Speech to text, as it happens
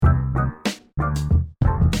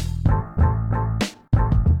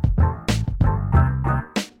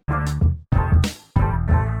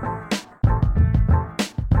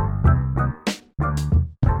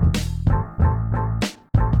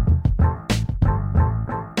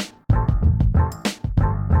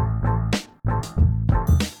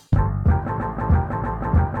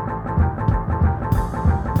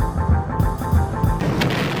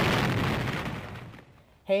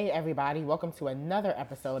Hey everybody, welcome to another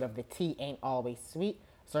episode of The Tea Ain't Always Sweet,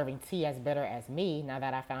 serving tea as bitter as me now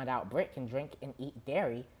that I found out Britt can drink and eat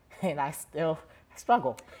dairy, and I still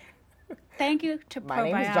struggle. Thank you to My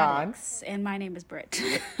name is John. probiotics, and my name is Britt.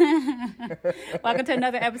 Welcome to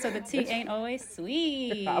another episode of Tea Ain't Always I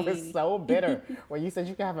was Sweet. so bitter when you said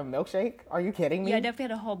you could have a milkshake. Are you kidding Yeah, I me? definitely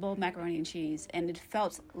had a whole bowl of macaroni and cheese, and it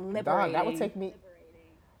felt Dog, that would liberating. take me,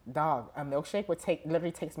 dog, a milkshake would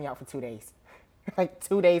literally takes me out for 2 days. Like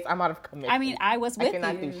 2 days, I'm out of I mean, commitment. I was I with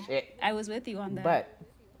cannot do you. shit. I was with you on that. But,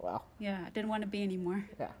 well, Yeah, I didn't want to be anymore.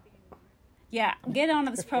 yeah. Yeah, get on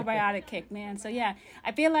this probiotic kick, man. So yeah,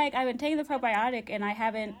 I feel like I've been taking the probiotic, and I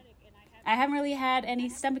haven't really had any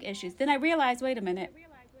stomach issues. Then I realized, wait a minute,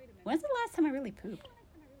 when's the last time I really pooped?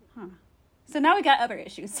 Huh. So now we got other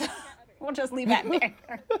issues. We'll just leave that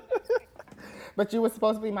there. But you were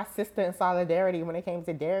supposed to be my sister in solidarity when it came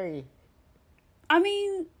to dairy. I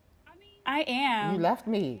mean, I You am. left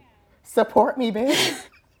me. Support me, bitch.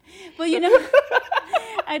 But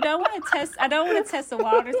I don't want to test. I don't want to test the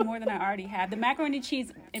waters more than I already have. The macaroni and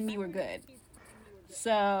cheese and me were good,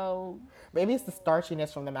 so Maybe it's the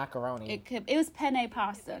starchiness from the macaroni. it was penne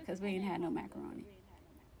pasta because we ain't had no macaroni.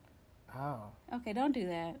 Oh. Okay, don't do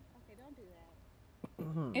that.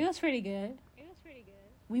 It was pretty good.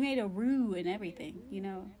 We made a roux and everything.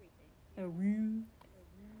 A roux,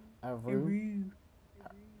 A a roux? roux.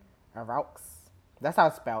 A raux? That's how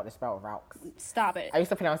it's spelled. It's spelled raux. Stop it. I used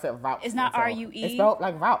to pronounce it raux. It's not until- R-U-E? It's spelled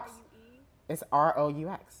like raux. It's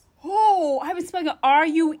R-O-U-X. Oh, I've been spelling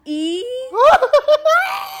R-U-E.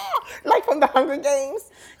 Like from the Hunger Games.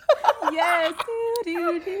 Yes.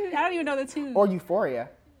 I don't even know the two. Or Euphoria.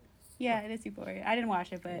 Yeah, it is Euphoria. I didn't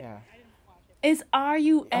watch it, but Yeah. it's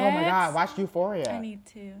R-U-X. Oh my God, watch Euphoria. I need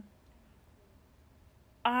to.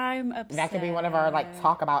 I'm upset. That could be one of our like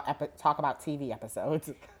talk about TV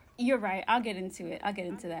episodes. You're right. I'll get into it. I'll get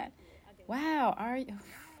into that. Wow.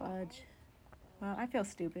 Fudge. Well, I feel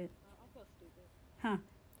stupid. Huh.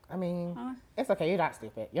 I mean, Huh? it's okay. You're not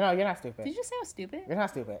stupid. You're not stupid. Did you say I was stupid? You're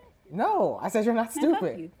not stupid. No, I said you're not Man, fuck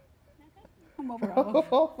stupid. you. I'm over all over.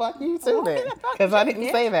 Oh, fuck you too then. Fuck Because I you, didn't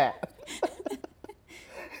bitch. say that.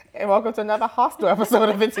 And welcome to another hostile episode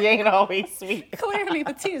of It Ain't Always Sweet. Clearly,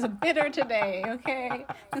 the tea is bitter today, okay?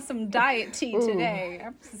 And some diet tea today.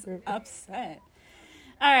 I'm just upset.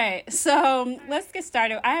 All right, so let's get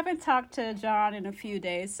started. I haven't talked to John in a few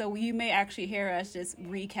days, so you may actually hear us just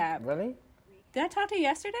recap. Really? Did I talk to you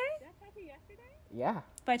yesterday? Yeah.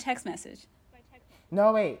 By text message.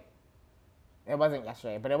 No, wait. It wasn't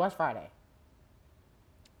yesterday, but it was Friday.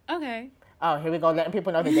 Okay. Oh, here we go, letting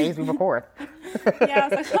people know the days we record. Yeah,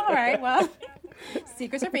 I was like, all right, well,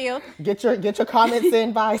 secrets revealed. Get your comments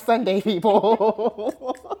in by Sunday,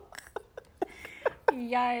 people.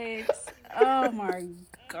 Yikes. Oh my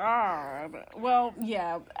God. Well,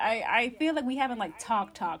 yeah, I feel like we haven't like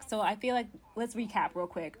talk. So I feel like let's recap real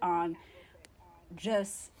quick on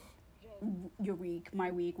just your week, my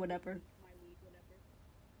week, whatever.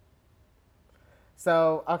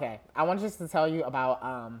 So, okay. I wanted just to tell you about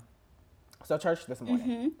church this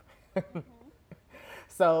morning.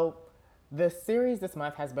 So the series this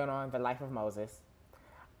month has been on the life of Moses.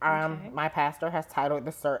 Okay. My pastor has titled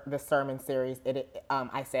the sermon series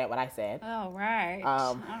I Said What I Said. All right.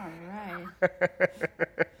 All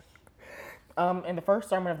right. In the first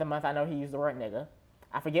sermon of the month, I know he used the word nigga.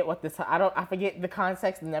 I forget what this. I forget the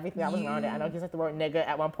context and everything that was around it. I know he said the word nigga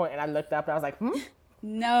at one point, and I looked up and I was like,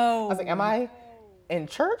 No. I was like, am I in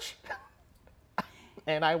church?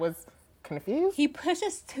 And I was confused. He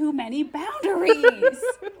pushes too many boundaries.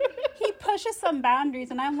 He pushes some boundaries,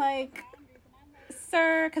 and I'm like,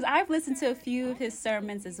 sir, because I've listened to a few of his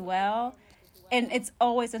sermons as well, and it's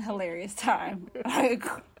always a hilarious time. Like,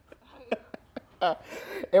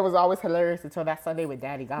 It was always hilarious until that Sunday with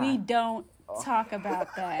Daddy God. we don't talk about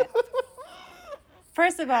that.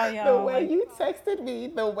 First of all, The y'all, way you texted me,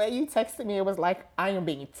 it was like, I am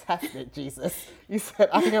being tested, Jesus. You said,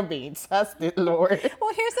 I am being tested, Lord.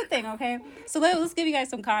 well, here's the thing, okay? So let's give you guys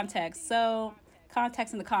some context. So,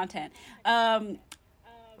 context in the content.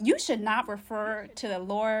 You should not refer to the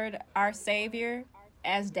Lord, our Savior,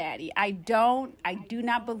 as Daddy. I do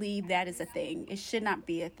not believe that is a thing. It should not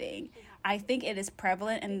be a thing. I think it is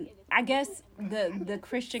prevalent in, I guess, the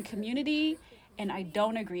Christian community, and I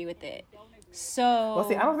don't agree with it. So, Well,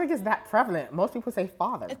 see, I don't think it's that prevalent. Most people say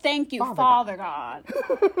Father. thank you, Father Father God.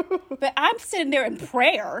 But I'm sitting there in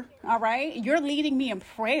prayer, all right? You're leading me in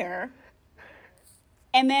prayer.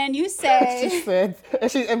 And then you She say, said,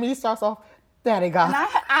 and he starts off, Daddy God.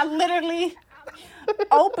 and I literally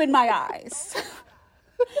opened my eyes.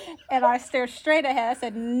 And I stared straight ahead. I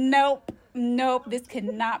said, nope, this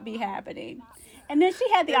cannot be happening. And then she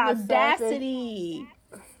had the And the sad thing- audacity.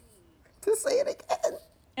 To say it again.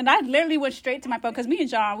 And I literally went straight to my phone because me and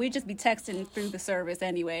John, we'd just be texting through the service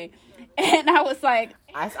anyway. And I was like,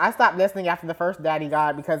 I stopped listening after the first Daddy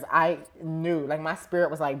God because I knew, like, my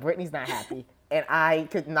spirit was like, Brittany's not happy. And I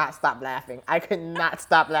could not stop laughing. I could not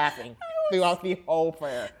stop laughing throughout the whole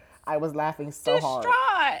prayer. I was laughing so hard.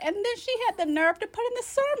 distraught. And then she had the nerve to put in the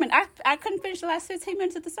sermon. I couldn't finish the last 15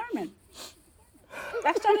 minutes of the sermon.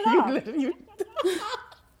 I shut it You off. literally-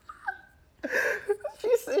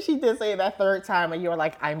 she did say it that third time, and you were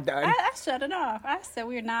like, I'm done. I shut it off. I said,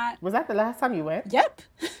 we're not. Was that the last time you went? Yep.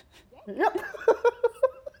 Yep.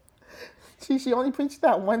 she only preached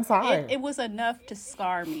that one time. It was enough to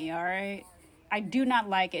scar me, all right? I do not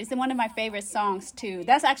like it. It's one of my favorite songs, too.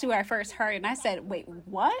 That's actually where I first heard it, and I said, wait,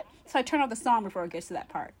 what? So I turned off the song before it gets to that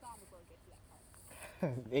part.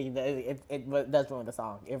 It does ruin the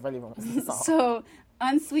song. It really ruins the song. So,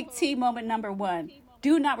 unsweet tea moment number 1.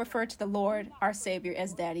 Do not refer to the Lord, our Savior,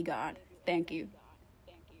 as Daddy God. Thank you.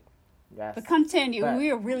 Yes. But continue. But- We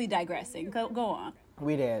are really digressing. Go on.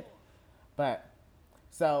 We did. But,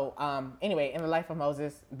 so, anyway, in the life of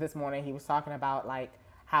Moses, this morning, he was talking about, like,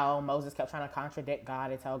 how Moses kept trying to contradict God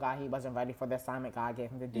and tell God he wasn't ready for the assignment God gave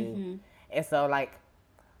him to do. And so, like,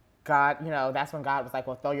 God, that's when God was like,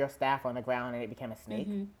 well, throw your staff on the ground, and it became a snake.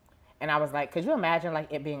 And I was like, could you imagine,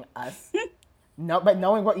 like, it being us? But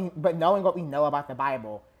knowing what we know about the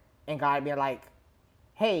Bible, and God being like,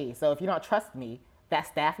 hey, so if you don't trust me, that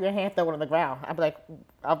staff in your hand, throw it on the ground. I'd be like,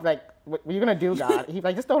 what are you gonna do, God? He's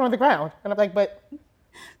like, just throw it on the ground. And I'm like, but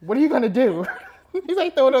what are you gonna do? He's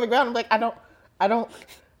like, throw it on the ground. I'm like, I don't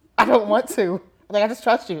want to. I'm like, I just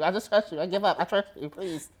trust you. I give up. I trust you.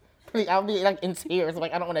 Please. I'll be like in tears. I'm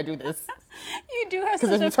like, I don't want to do this. You do have Because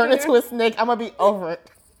such if a you turn fear. into a snake, I'm gonna be over it.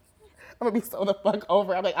 I'm gonna be so the fuck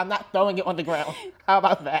over. I'm like, I'm not throwing it on the ground. How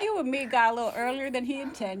about that? You and me got a little earlier than he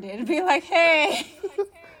intended. Be like, hey.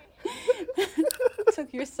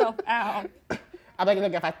 Took yourself out. I'm like,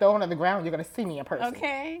 look, if I throw it on the ground, you're gonna see me in person.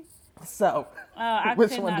 Okay. So, I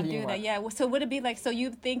which could one not do you do that. want? Yeah. So would it be like, so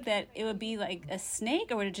you think that it would be like a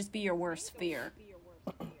snake, or would it just be your worst fear?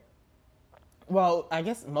 Well, I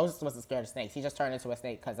guess Moses wasn't scared of snakes. He just turned into a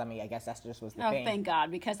snake because, I guess that's just was the Oh, thing. thank God,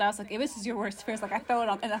 because I was like, if this is your worst fear, it's like I throw it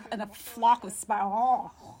on in a flock of spiders.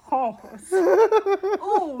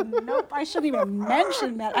 Oh, nope, I shouldn't even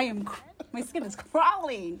mention that. My skin is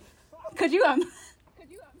crawling. Could you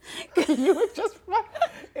You would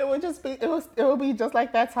just, it would be just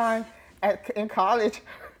like that time in college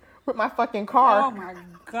with my fucking car. Oh my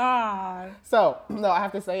God. So, no, I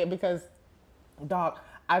have to say it because, dog,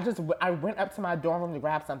 I went up to my dorm room to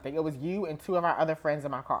grab something. It was you and 2 of our other friends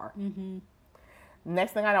in my car. Mm-hmm.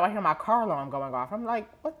 Next thing I know, I hear my car alarm going off. I'm like,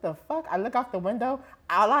 what the fuck? I look out the window.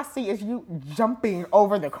 All I see is you jumping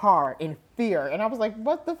over the car in fear. And I was like,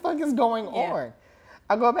 what the fuck is going on?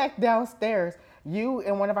 I go back downstairs. You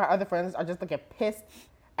and one of our other friends are just looking pissed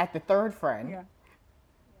at the third friend. Yeah.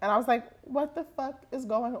 And I was like, what the fuck is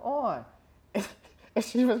going on? And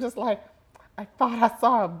she was just like, I thought I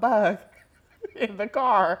saw a bug in the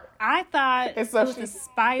car. I thought And so it was a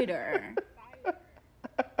spider.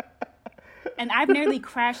 And I've nearly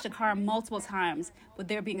crashed a car multiple times with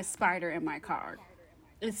there being a spider in my car.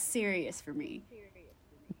 It's serious for me.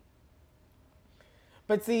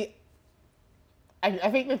 But see,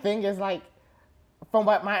 I think the thing is, like, from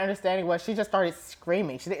what my understanding was, she just started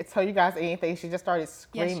screaming. She didn't tell you guys anything. She just started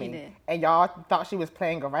screaming. did. And y'all thought she was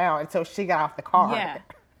playing around until she got off the car. Yeah.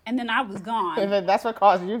 And then I was And gone. then that's what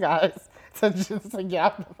caused you guys to just to get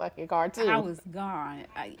out the fucking car, too. I was gone.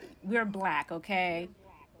 We're black, okay?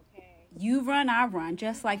 You run, I run,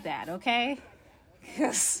 just like that, okay?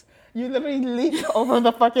 Yes. You literally leaped over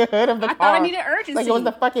the fucking hood of the car. thought I needed urgency. Like it was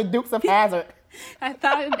the fucking Dukes of Hazzard. I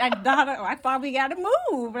thought we gotta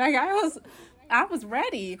move. Like I was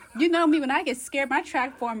ready. You know me, when I get scared, my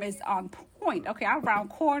track form is on point. Okay, I'm around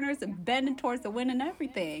corners and bending towards the wind and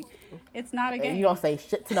everything. It's not a And game. you don't say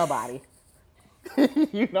shit to nobody.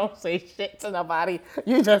 You don't say shit to nobody.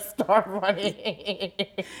 You just start running.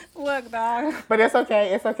 Look, dog. But it's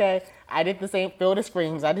okay. It's okay. I did the same. Feel the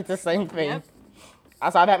screams. I did the same thing. Yep. I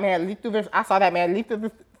saw that man leap through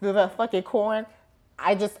the fucking corn.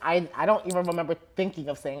 I don't even remember thinking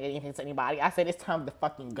of saying anything to anybody. I said it's time to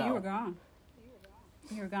fucking go. You were gone.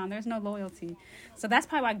 You were gone. There's no loyalty. So that's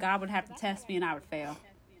probably why God would have to test me and I would fail.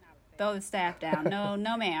 Throw the staff down.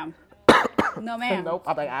 No, ma'am. No, ma'am. Nope.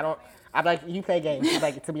 I'm like, you play games. I'm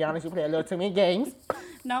like, to be honest, you play a little too many games.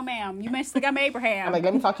 No, ma'am. You messed up Abraham. I'm like,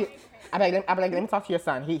 let me talk to you. Let me talk to your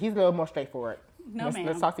son. He's a little more straightforward. No, let's, ma'am.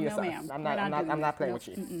 Let's talk to your No, son. ma'am. I'm We're not doing this. playing Nope.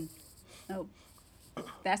 with you. Nope.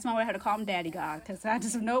 That's my way I had to call him Daddy God, because I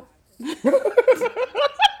just, nope.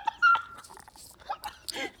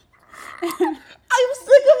 I'm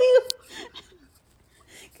sick of you.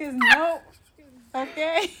 Cause nope.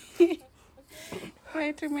 Okay.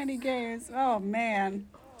 Play too many games. Oh man.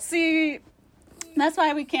 See, that's why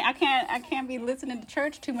I can't be listening to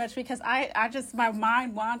church too much because I just my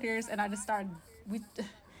mind wanders and I just start we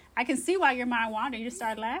I can see why your mind wanders. You just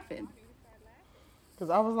start laughing. Because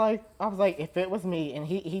I was like, if it was me and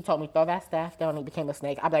he told me throw that staff down and he became a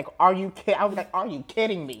snake, I'd be like, are you kidding? I was like, are you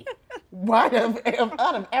kidding me? What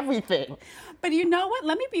out of everything? But you know what?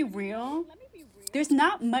 Let me be real. There's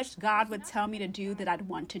not much God would tell me to do that I'd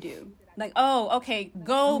want to do. Like, oh, okay,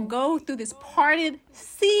 go through this parted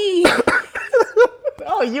sea.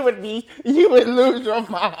 Oh, you would lose your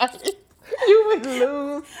mind. You would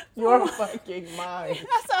lose your fucking mind.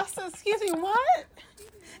 So, excuse me, what?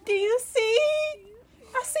 Do you see?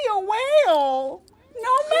 I see a whale.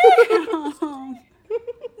 No, ma'am.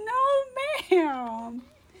 No, ma'am.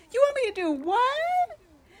 You want me to do what?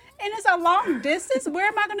 And it's a long distance. Where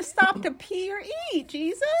am I going to stop to pee or eat,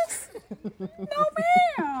 Jesus? No,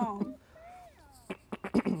 ma'am.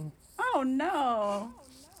 Oh, no.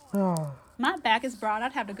 My back is broad.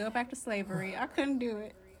 I'd have to go back to slavery. I couldn't do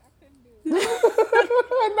it.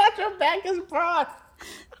 Not your back is broad.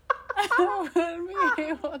 I wouldn't be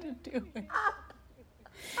able to do it.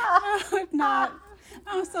 I would not.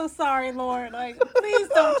 I'm so sorry, Lord. Like, please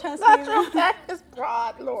don't test me. Not your back is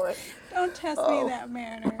broad, Lord. Don't test me in that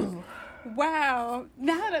manner. Wow.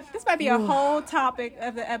 Now that this might be a whole topic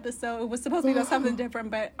of the episode. It was supposed to be about something different,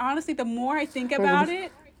 but honestly, the more I think about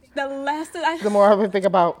it, the less that I. The more I would think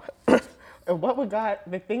about what would God,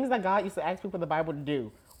 the things that God used to ask people in the Bible to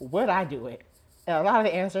do, would I do it? And a lot of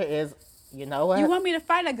the answer is, you know what? You want me to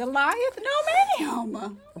fight a Goliath? No,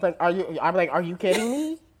 ma'am. I'm like, are you kidding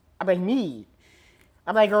me? I'm like, me.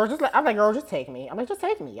 I'm like, girl, just take me. I'm like, just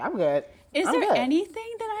take me. I'm good. Is I'm there good.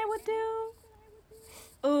 anything that I would do?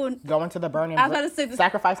 Ooh, Go into the burning. I was about to say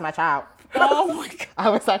sacrifice my child. Oh my God. I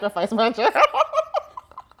would sacrifice my child.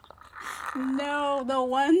 No, the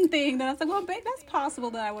one thing that I was like, well, babe, that's possible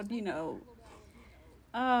that I would,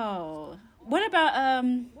 Oh, what about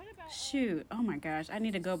shoot, oh my gosh, I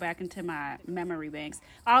need to go back into my memory banks.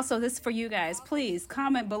 Also, this is for you guys. Please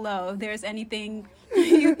comment below if there's anything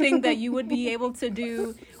you think that you would be able to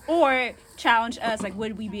do, or challenge us, like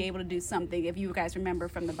would we be able to do something if you guys remember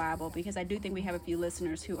from the Bible, because I do think we have a few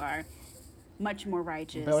listeners who are much more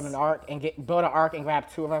righteous. Build an ark and grab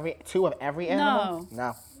two of every animal.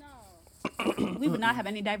 No. We would not have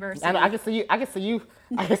any diversity. I can see you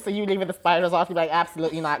leaving the spiders off. You're like,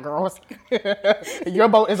 absolutely not, girls. Your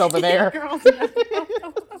boat is over there. Girls,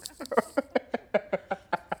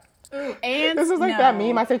 Ooh, ants, this is like that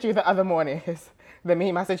meme I sent you the other morning. The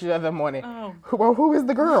meme I sent you the other morning. Oh. Well, who is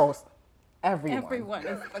the girls? Everyone. Everyone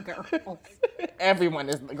is the girls. Everyone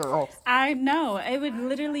is the girls. I know. It would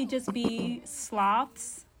literally just be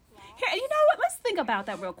sloths. Here, you know what? Let's think about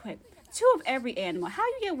that real quick. 2 of every animal. How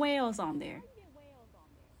you get whales on there?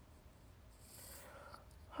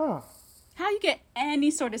 Huh. How you get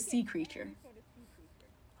any sort of sea creature?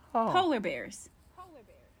 Oh. Polar bears.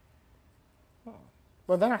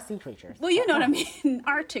 Well, they're not sea creatures. Well, you know what I mean.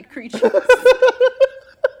 Arctic creatures.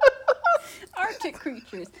 Arctic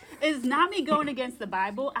creatures. It's not me going against the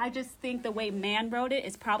Bible. I just think the way man wrote it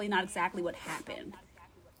is probably not exactly what happened.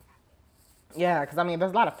 Yeah, because I mean,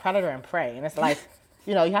 there's a lot of predator and prey, and it's like,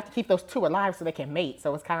 you have to keep those 2 alive so they can mate.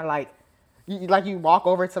 So it's kind of like, you walk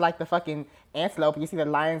over to like the fucking antelope, and you see the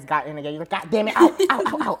lions got in again. You're like, God damn it!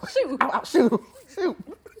 Out! Shoot! Out! Shoot!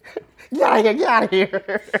 Get out of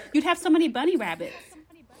here! You'd have so many bunny rabbits.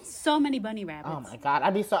 So many bunny rabbits. Oh my God! I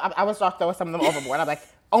would start throwing some of them overboard. I'm like,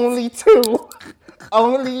 only 2,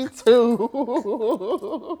 only 2.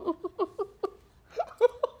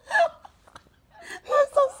 I'm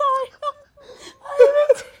so sorry.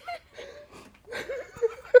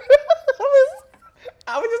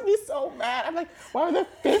 I would just be so mad. I'm like, why are there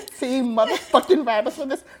 15 motherfucking rabbits for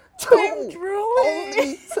this? 2. I'm drooling.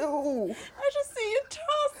 Only 2. I just see you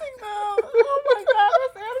tossing them. Oh my God,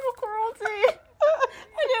 that's animal cruelty.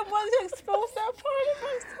 I didn't want to expose that part of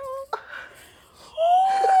myself.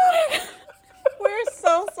 Oh, we're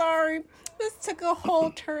so sorry. This took a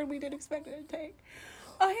whole turn we didn't expect it to take.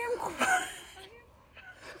 I am crying.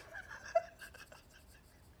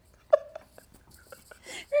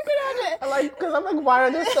 Because I'm like, why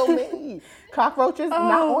are there so many cockroaches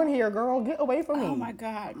not on here, girl? Get away from me. Oh my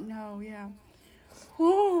God, no, yeah.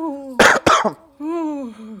 Ooh.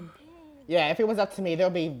 Ooh. Yeah, if it was up to me,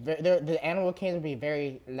 the animal kingdom would be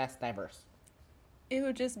very less diverse. It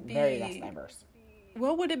would just be Very less diverse.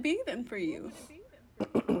 What would it be then for you?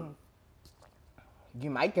 You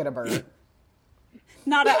might get a bird.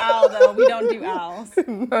 Not an owl, though. We don't do owls.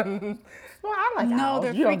 Well, I like No, owls.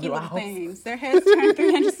 they're You don't freaky do little owls. things. Their heads turn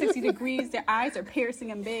 360 degrees. Their eyes are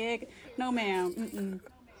piercing and big. No, ma'am. Mm-mm.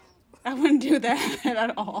 I wouldn't do that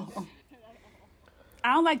at all.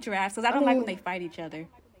 I don't like giraffes because I don't like when they fight each other.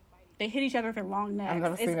 They hit each other with their long necks.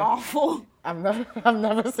 never It's seen it. awful. I've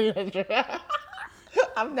never seen a giraffe.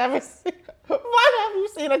 I've never seen. Why have you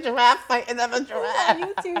seen a giraffe fight another giraffe? On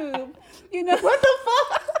YouTube. You know. What the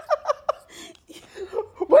fuck?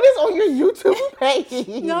 What is on your YouTube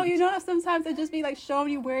page? No, you know, sometimes it just be like showing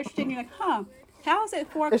you weird shit and you're like, huh, how is it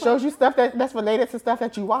 4 o'clock? It shows you stuff that's related to stuff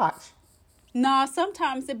that you watch. Nah,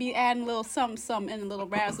 sometimes it be adding a little something and a little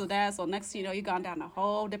razzle dazzle. Next thing you know, you've gone down a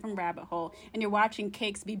whole different rabbit hole and you're watching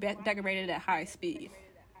cakes be decorated at high speed.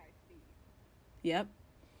 Yep.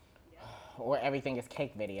 Or everything is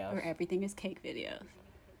cake videos. Or everything is cake videos.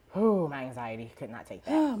 Ooh, my anxiety could not take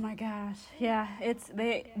that. Oh my gosh. Yeah,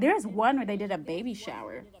 there's one where they did a baby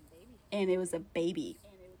shower and it was a baby.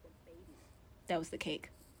 That was the cake.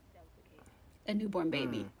 A newborn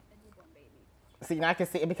baby. See, now I can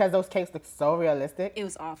see it because those cakes look so realistic. It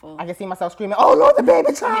was awful. I can see myself screaming, "Oh Lord, the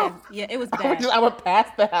baby child!" Yeah, it was bad. I would pass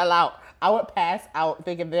the hell out. I would pass out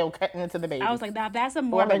thinking they were cutting into the baby. I was like, that's a I'm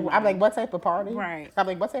Mormon like, what type of party? Right. I'm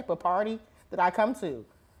like, what type of party did I come to?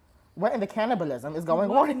 What in the cannibalism is going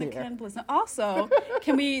What on in the here? cannibalism? Also,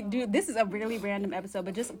 can we do, this is a really random episode,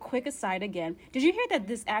 but just a quick aside again. Did you hear that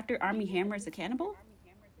this actor, Armie Hammer, is a cannibal?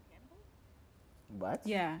 What?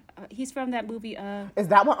 Yeah. He's from that movie, Is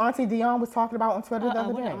that what Auntie Dion was talking about on Twitter the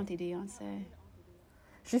other what day? did Auntie Dion say?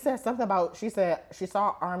 She said something about, she said she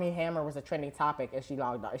saw Armie Hammer was a trending topic and she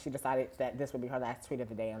logged off. She decided that this would be her last tweet of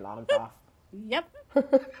the day and logged off. Yep.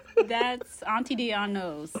 That's Auntie Dion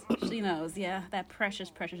knows. She knows. Yeah, that precious,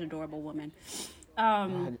 precious, adorable woman.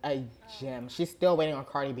 A gem. She's still waiting on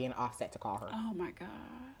Cardi B and Offset to call her. Oh my god.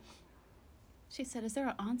 She said, "Is there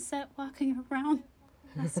an onset walking around?"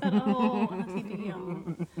 I said, "Oh, Auntie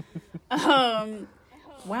Dion."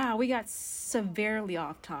 Wow, we got severely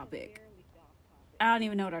off topic. I don't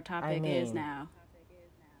even know what our topic is now.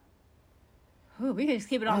 Ooh, we can just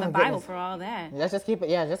keep it on the Bible for all that. Let's just keep it.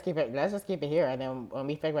 Yeah, just keep it. Let's just keep it here, and then when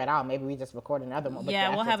we figure it out, maybe we just record another one.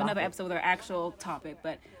 Yeah, we'll have another episode with our actual topic.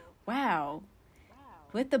 But wow,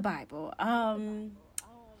 with the Bible,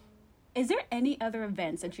 is there any other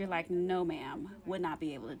events that you're like, no, ma'am, would not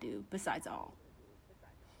be able to do besides all?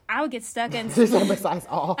 I would get stuck in. Besides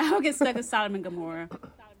all, I would get stuck in Sodom and Gomorrah,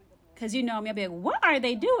 because you know me, I'd be like, what are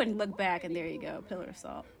they doing? Look back, and there you go, pillar of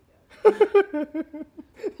salt.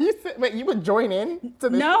 Wait, you would join in to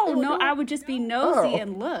this? No, I would just be nosy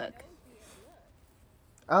and look.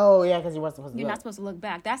 Oh yeah, because you weren't supposed to. You're not supposed to look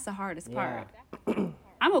back. That's the hardest part.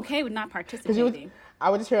 I'm okay with not participating. I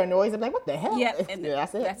would just hear a noise and be like, "What the hell?" Yeah, and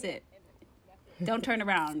that's it. That's it. Don't turn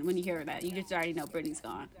around when you hear that. You just already know Brittany's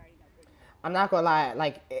gone. I'm not gonna lie.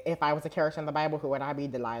 Like, if I was a character in the Bible, who would I be?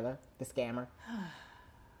 Delilah, the scammer,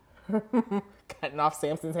 cutting off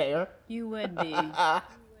Samson's hair. You would be.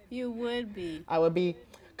 You would be. I would be.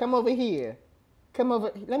 Come over here. Come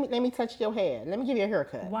over. Let me touch your hair. Let me give you a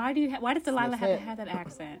haircut. Why does Delilah have to have that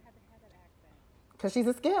accent? Because she's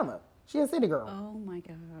a scammer. She's a city girl. Oh my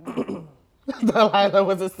god. Delilah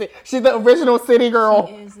was she's the original city girl.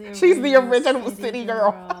 She's the original city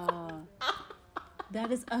girl.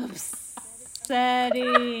 That is upsetting.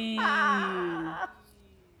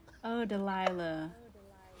 Oh, Delilah.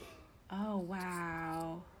 Oh,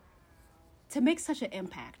 wow. To make such an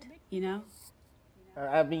impact, you know?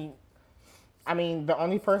 I mean, the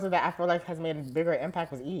only person that I feel like has made a bigger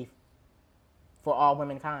impact was Eve. For all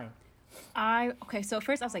womankind. Okay, so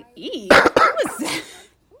first I was like, Eve? Who was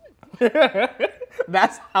that?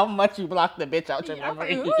 That's how much you blocked the bitch out your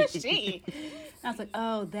memory. Who is she? I was like,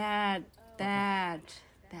 oh, that Eve.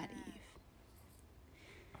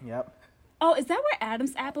 Yep. Oh, is that where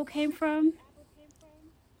Adam's apple came from?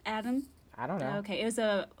 Adam? I don't know. Okay, it was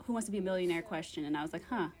a Who Wants to Be a Millionaire question, and I was like,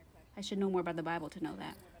 I should know more about the Bible to know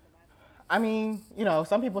that. I mean,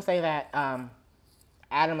 some people say that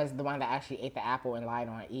Adam is the one that actually ate the apple and lied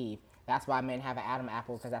on Eve. That's why men have an Adam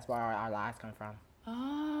apple, because that's where our lies come from.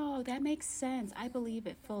 Oh, that makes sense. I believe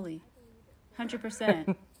it fully.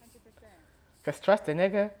 100%. Because trust a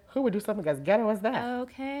nigga, who would do something as ghetto as that?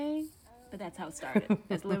 Okay. But that's how it started.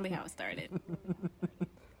 That's literally how it started.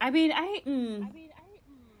 I mean, I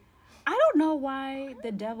don't know why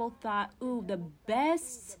the devil thought, the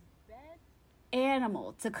best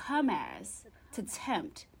animal to come to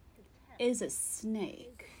tempt is a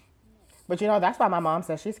snake. But that's why my mom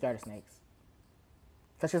says she's scared of snakes.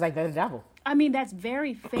 Because she's like, they're the devil. I mean, that's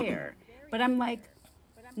very fair. But I'm like,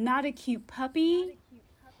 not a cute puppy.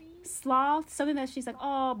 Sloth, something that she's like,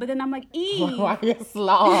 oh, but then I'm like, Eve. Why are you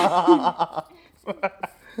sloth?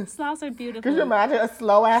 Sloths are Could you beautiful. imagine a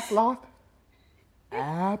slow ass sloth?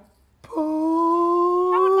 Apple.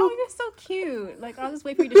 Oh, you're so cute. Like, I'll just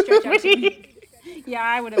wait for you to stretch out to me. Yeah,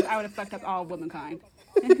 I would have fucked up all womankind.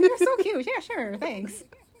 You're so cute. Yeah, sure. Thanks.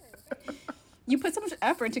 You put so much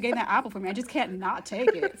effort into getting that apple for me. I just can't not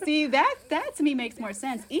take it. See, that to me makes more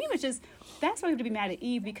sense. Eve is just, that's why I have to be mad at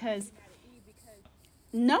Eve, because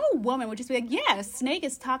no woman would just be like, yeah, a snake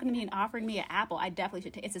is talking to me and offering me an apple. I definitely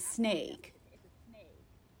should take it. It's a snake.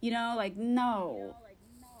 You know, like, no.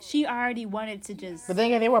 She already wanted to just... But then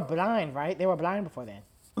again, they were blind, right? They were blind before then.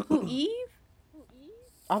 Who, Eve?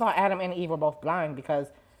 I thought Adam and Eve were both blind because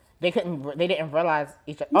they didn't realize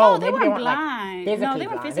each other. No, Oh, they maybe weren't they weren't blind. like physically No, they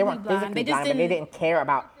weren't blind. physically They weren't blind. physically They just blind, but didn't...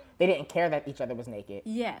 they didn't care that each other was naked.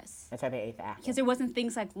 Yes. Until they ate the apple. Because there wasn't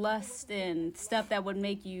things like lust and stuff that would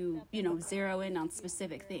make you, zero in on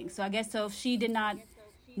specific things. So I guess so if she did not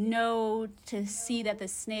know to see that the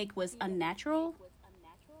snake was unnatural,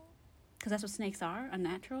 because that's what snakes are,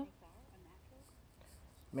 unnatural.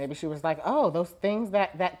 Maybe she was like, oh, those things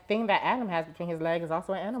that thing that Adam has between his legs is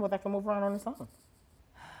also an animal that can move around on its own.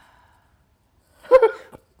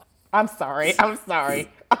 I'm sorry.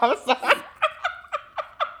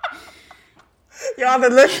 Y'all, the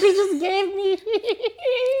look she just gave me.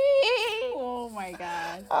 Oh my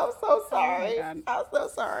God. I'm so sorry. Oh my God. I'm so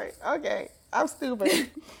sorry. Okay. I'm stupid.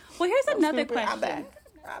 Well, here's another Stupid. question.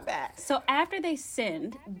 I'm back. So after they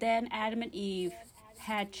sinned, then Adam and Eve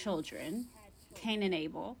had children, Cain and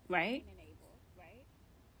Abel, right?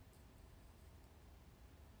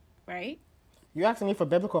 Right? You asking me for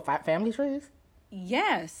biblical family trees?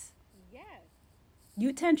 Yes. You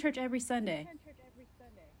attend church every Sunday.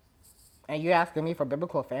 And you asking me for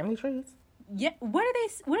biblical family trees? Yeah. What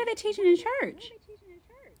are they teaching in church?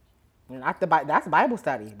 Not the that's Bible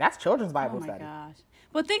study. That's children's Bible Oh my study. gosh.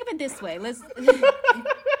 Well, think of it this way. Let's.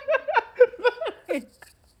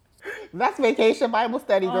 That's vacation Bible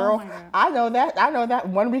study, girl. my God. I know that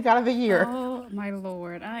 1 week out of the year. Oh my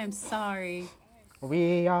Lord, I am sorry.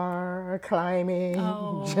 We are climbing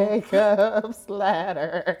Oh. Jacob's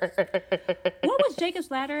ladder. What was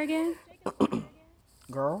Jacob's ladder again?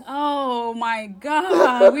 Girl. Oh my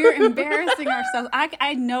God, we're embarrassing ourselves.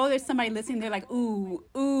 I know there's somebody listening. They're like, ooh,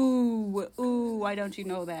 why don't you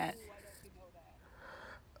know that?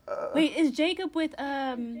 Wait, is Jacob with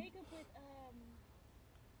Oh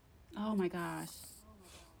my gosh.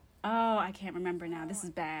 Oh, I can't remember now. This is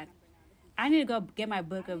bad. I need to go get my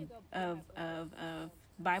book of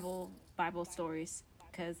Bible stories,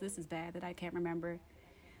 because this is bad that I can't remember.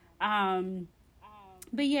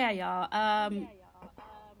 But yeah, y'all.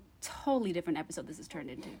 Totally different episode this has turned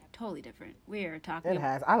into. Totally different. We're talking. It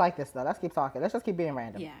has. I like this though. Let's keep talking. Let's just keep being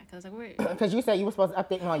random. Yeah, because like we're. Because you said you were supposed to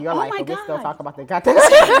update me on your life, my but we still God. talk about the goddamn.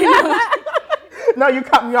 No, you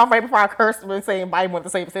cut me off right before I cursed when saying Bible in the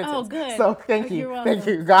same sentence. Oh, good. So thank you. You're welcome. Thank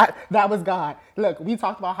you. God, that was God. Look, we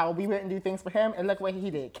talked about how we wouldn't do things for him, and look what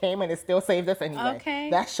he did. Came and it still saved us anyway. Okay.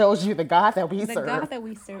 That shows you the God that we The serve. God that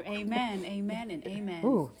we serve. Amen. Amen and amen.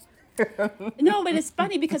 Ooh. No, but it's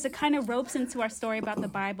funny because it kind of ropes into our story about the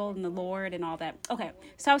Bible and the Lord and all that. Okay,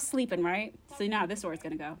 so I was sleeping, right? So you know how this story's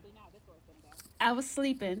going to go. I was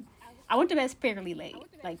sleeping. I went to bed fairly late,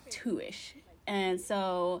 like 2-ish. And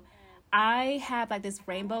so I have like this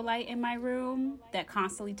rainbow light in my room that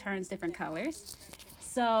constantly turns different colors.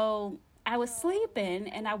 So I was sleeping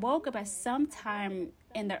and I woke up at some time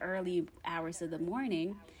in the early hours of the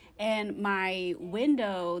morning, and my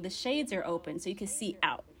window, the shades are open so you can see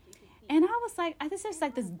out. And I was like, I think there's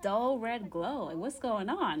like this dull red glow. Like, what's going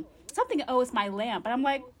on? Something, oh, it's my lamp. But I'm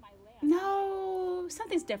like, no,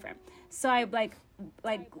 something's different. So I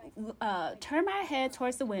turn my head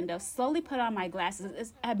towards the window, slowly put on my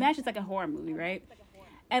glasses. I imagine it's like a horror movie, right?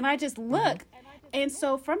 And I just look. And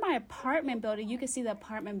so from my apartment building, you can see the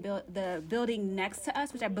the building next to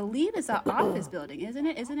us, which I believe is an office building, isn't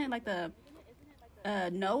it? Isn't it like the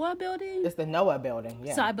Noah building? It's the Noah building,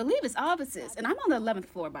 yeah. So I believe it's offices. And I'm on the 11th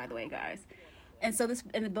floor, by the way, guys. And so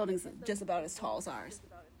the building's just about as tall as ours.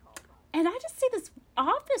 And I just see this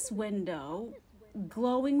office window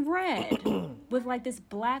glowing red with like this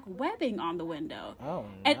black webbing on the window. Oh,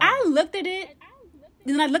 And I looked at it.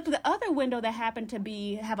 Then I looked at the other window that happened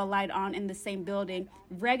to have a light on in the same building,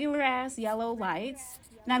 regular ass yellow lights.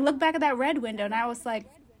 And I looked back at that red window and I was like,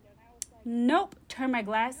 nope. Took my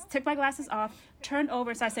glasses off, turned over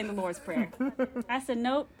and started saying the Lord's Prayer. I said,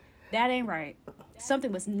 nope, that ain't right.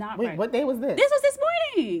 Something was not Wait, right. what day was this? This was this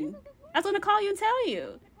morning. I was going to call you and tell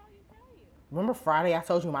you. Remember Friday I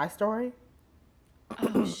told you my story?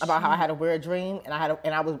 Oh about how I shoot. had a weird dream, and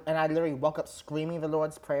I literally woke up screaming the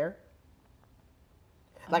Lord's Prayer.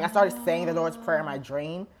 Like I started saying the Lord's Prayer in my Oh.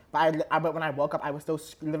 dream, but when I woke up, I was still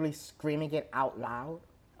literally screaming it out loud.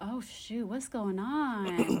 Oh shoot. What's going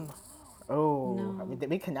on? Oh, No. did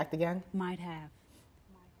we connect again? Might have.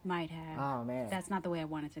 Might have. Oh man, That's not the way I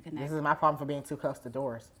wanted to this connect. is my problem for being too close to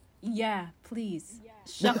doors. Yeah, please.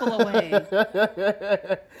 Shuffle away.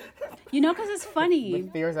 Because it's funny.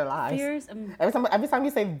 With fears and lies. Fears. Every time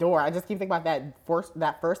you say door, I just keep thinking about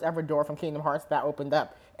that first ever door from Kingdom Hearts that opened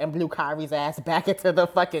up and blew Kyrie's ass back into the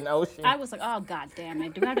fucking ocean. I was like, oh, god damn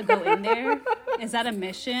it. Do I have to go in there? Is that a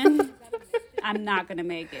mission? I'm not going to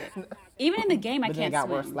make it. Even in the game, I But then it can't got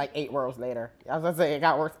worse swim. like 8 worlds later. I was gonna say it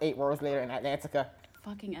got worse 8 worlds later in Atlantica.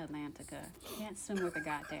 Fucking Atlantica. Can't swim with a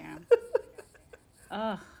goddamn.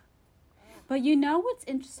 Ugh. But what's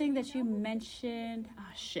interesting that you mentioned? Oh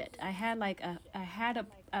shit! I had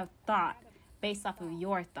a thought based off of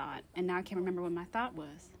your thought, and now I can't remember what my thought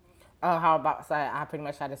was. Oh, how about so I pretty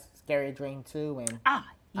much had a scary dream too, and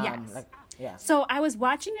Yes. yeah. So I was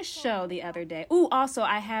watching a show the other day. Ooh, also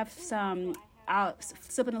I have some. I'll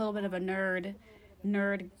slip in a little bit of a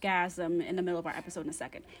nerdgasm in the middle of our episode in a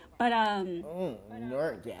second. But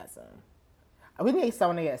Nerdgasm. We need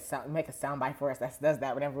someone to make a soundbite for us that does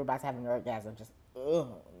that whenever we're about to have a nerdgasm. Just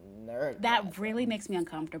nerd. that really makes me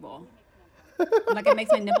uncomfortable. Like it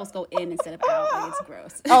makes my nipples go in instead of out. Like it's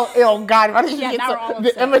gross. Oh God! Why did you Yeah, get now we're all the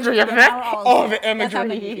upset. imagery of Yeah, that? now we're all Oh, upset. the That's how it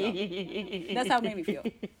made imagery. That's how it made me feel.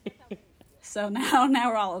 So now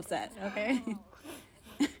we're all upset. Okay.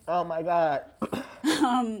 Oh my God.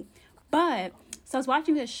 But so I was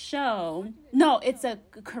watching this show. No, it's a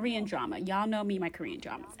Korean drama. Y'all know me, my Korean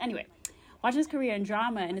dramas. Anyway, watching this Korean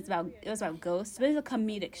drama, and it was about ghosts. But it's a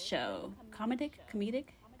comedic show. Comedic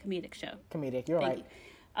show. Comedic. You're Thank right.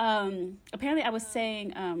 you. Apparently, I was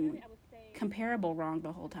saying comparable wrong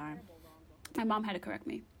the whole time. My mom had to correct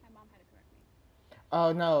me.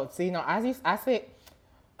 Oh no. See, no. I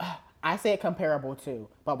say it comparable too,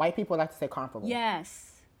 but white people like to say comparable. Yes.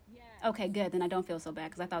 Okay, good. Then I don't feel so bad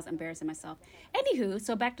because I thought I was embarrassing myself. Anywho,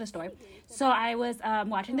 so back to the story. So I was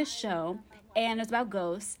watching this show, and it was about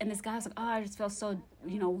ghosts. And this guy was like, "Oh, I just feel so,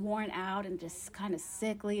 worn out and just kind of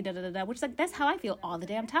sickly." Da da da da. Which is like that's how I feel all the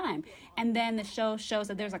damn time. And then the show shows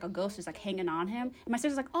that there's like a ghost just like hanging on him. And my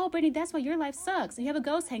sister's like, "Oh, Brittany, that's why your life sucks. You have a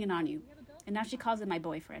ghost hanging on you." And now she calls it my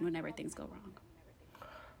boyfriend whenever things go wrong.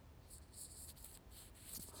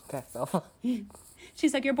 That's so.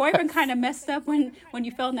 She's like, your boyfriend kind of messed up when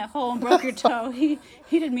you fell in that hole and broke your toe. He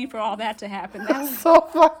didn't mean for all that to happen. That was, So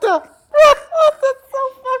fucked up. That's so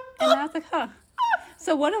fucked and up. I was like, huh.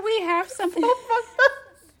 So what do we have? Something. So fucked up.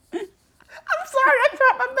 I'm sorry, I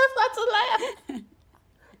tried my best not to laugh.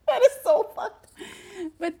 That is so fucked.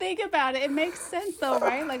 But think about it. It makes sense though,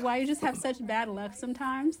 right? Like why you just have such bad luck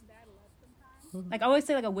sometimes. Like I always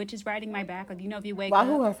say, like a witch is riding my back. Like if you wake Why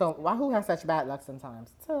who has such bad luck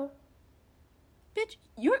sometimes? bitch,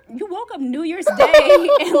 you woke up New Year's Day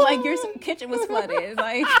and like your kitchen was flooded,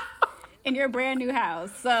 like in your brand new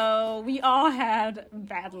house. So we all had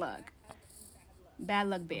bad luck. Bad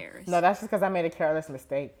luck bears. No, that's just because I made a careless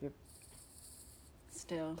mistake.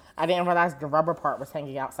 Still. I didn't realize the rubber part was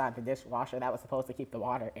hanging outside the dishwasher that was supposed to keep the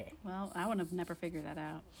water in. Well, I would have never figured that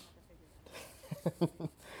out. I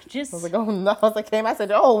Just was like, oh no. As I came, I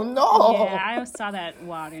said, oh no. yeah, I saw that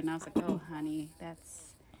water and I was like, oh honey,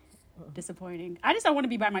 that's disappointing. I just don't want to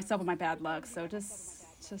be by myself with my bad luck. So just.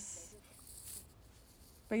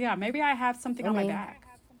 But yeah, maybe I have something on my back.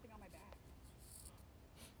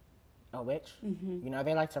 A witch? Mm-hmm. You know,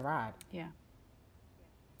 they like to ride. Yeah,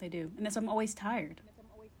 they do, and that's why I'm always tired.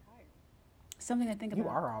 Something I think about. You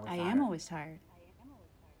are always I tired. am always tired,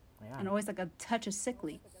 Yeah. and always like a touch of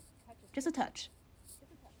sickly, just a touch.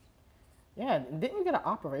 Yeah, didn't you get an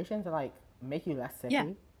operation to like make you less sickly?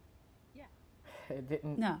 Yeah. It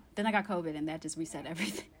didn't. No, then I got COVID, and that just reset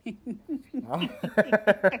everything.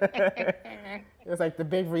 It was like the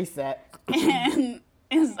big reset.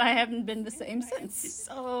 And I haven't been the same since.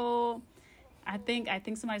 So I think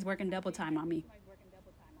somebody's working double time on me.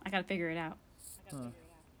 I gotta figure it out.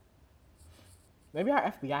 Maybe our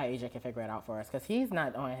FBI agent can figure it out for us because he's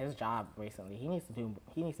not on his job recently. He needs to do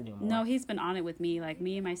more. No, he's been on it with me. Like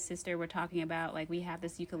me and my sister were talking about like we have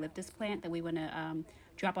this eucalyptus plant that we want to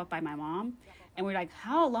drop off by my mom, and we're like,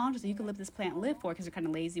 how long does a eucalyptus plant live for? Because we're kind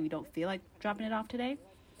of lazy. We don't feel like dropping it off today.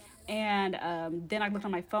 And then I looked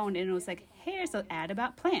on my phone and it was like, here's an ad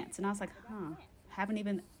about plants, and I was like, haven't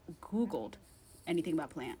even Googled anything about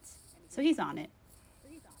plants. So he's on it.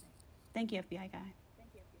 Thank you, FBI guy.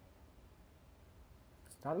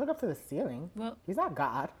 Don't look up to the ceiling. Well, He's not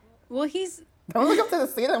God. Well, he's Don't look up to the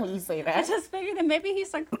ceiling when you say I that. just figured that maybe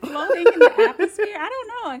he's like floating in the atmosphere. I don't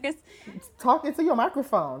know. I guess Talk into your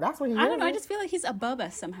microphone. That's what he I don't know. I is. just feel like he's above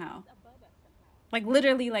us somehow. Like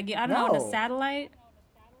literally, like I don't know, on a No. satellite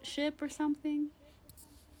ship or something.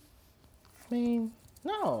 I mean,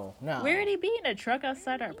 no. Where would he be? In a truck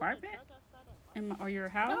outside our apartment? Or your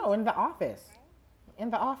house? No, in the office. In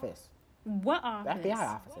the office. What The office? FBI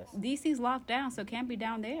offices. DC's locked down, so it can't be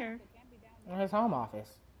down there. In his home office.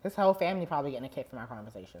 His whole family probably getting a kick from our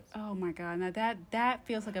conversations. Oh my god! Now that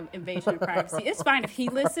feels like an invasion of privacy. It's fine if he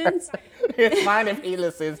listens. It's fine if he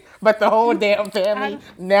listens, but the whole damn family,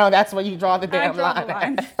 now that's where you draw the I damn draw the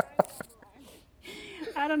line. line.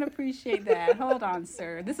 I don't appreciate that. Hold on,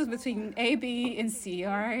 sir. This is between A, B, and C.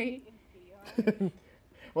 All right.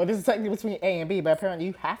 Well, this is technically between A and B, but apparently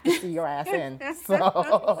you have to see your ass in. So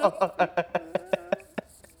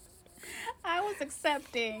I was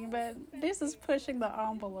accepting, but this is pushing the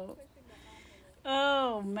envelope.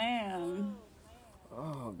 Oh man.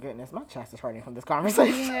 oh goodness, my chest is hurting from this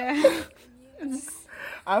conversation. Yeah.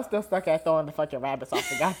 I'm still stuck at throwing the fucking rabbits off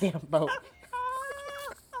the goddamn boat.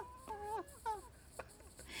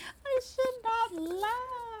 I should not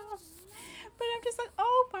laugh. But I'm just like,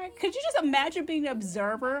 oh my. Could you just imagine being an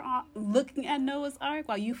observer looking at Noah's Ark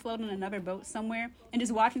while you float in another boat somewhere and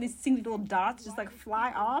just watching these single little dots just like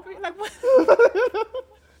fly off? You're like, what?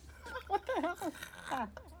 What the hell is that?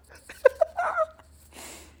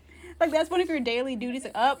 Like, that's one of your daily duties.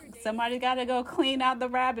 Like, oh, somebody got to go clean out the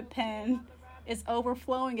rabbit pen. It's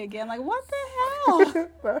overflowing again. Like, what the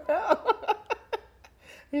hell?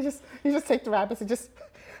 You just take the rabbits and just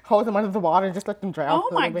hold them under the water and just let them drown. Oh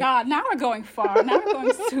my God, now we're going far. Now we're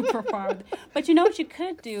going super far. But you know what you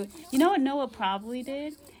could do? You know what Noah probably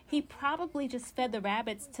did? He probably just fed the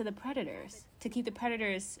rabbits to the predators to keep the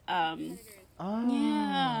predators. Yeah,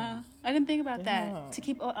 I didn't think about that. To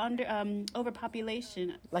keep under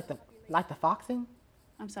overpopulation. Like the foxing?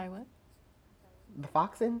 I'm sorry, what? The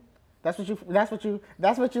foxing? That's what you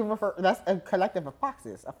refer. That's a collective of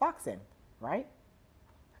foxes. A foxen, right?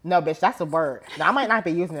 No, bitch, that's a word. Now I might not be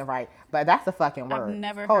using it right, but that's a fucking word. I've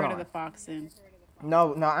never Hold heard on. of the foxen.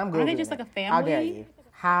 No, I'm Googling. Are they just like a How dare family? you?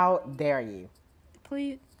 How dare you?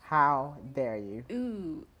 Please. How dare you?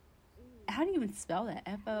 Ooh. How do you even spell that?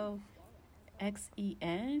 Foxen?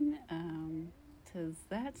 Because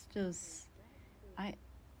that's just. I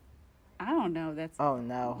don't know. That's. Oh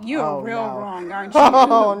no. You're oh, real no. wrong, aren't you?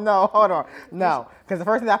 Oh no, hold on. No, because the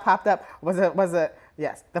first thing that popped up was a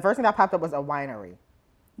yes. The first thing that popped up was a winery.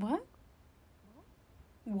 What?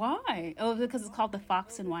 Why? Oh, because it's called the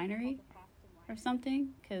Foxen Winery or something?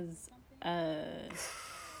 Because,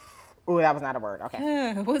 Ooh, that was not a word.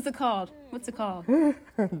 Okay. what's it called? What's it called? No,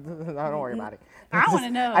 don't worry about it. I want to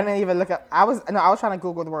know. I didn't even look up. I was trying to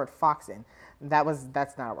Google the word foxen.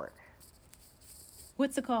 That's not a word.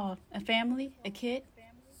 What's it called? A family? A kid?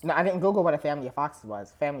 No, I didn't Google what a family of foxes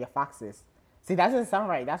was. Family of foxes. See, that doesn't sound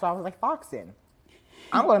right. That's why I was like foxen.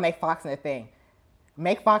 I'm gonna make foxen a thing.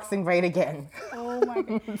 Make foxing great again. Oh my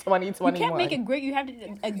God. 2021. You can't make it great. You have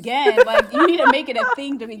to, again, like, you need to make it a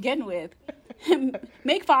thing to begin with.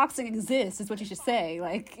 Make foxing exist is what you should say.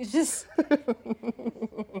 Like, it's just...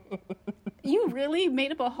 You really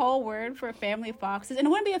made up a whole word for a family of foxes? And it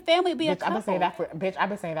wouldn't be a family, it'd be a couple. I've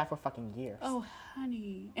been saying that for fucking years. Oh,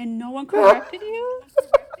 honey. And no one corrected you?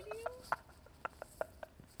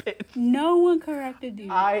 No one corrected you.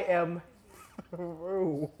 I am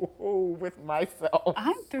through with myself.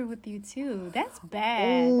 I'm through with you, too. That's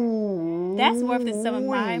bad. Ooh, That's worse than some of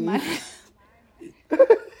my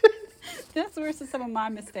That's worse than some of my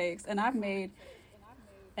mistakes. And I've made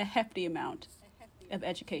a hefty amount of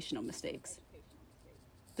educational mistakes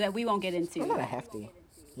that we won't get into. I'm not a hefty.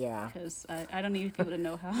 Yeah. Because I don't need people to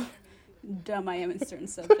know how dumb I am in certain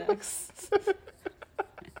subjects.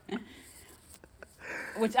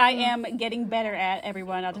 Which I am getting better at,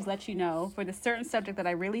 everyone. I'll just let you know. For the certain subject that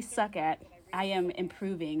I really suck at, I am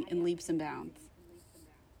improving in leaps and bounds.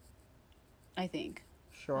 I think.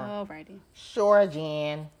 Sure. Alrighty. Sure,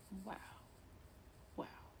 Jan. Wow.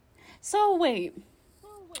 So wait.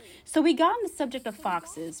 So we got on the subject of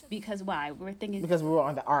foxes because why? We're thinking Because we were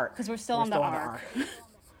on the ark. because we're still on the ark.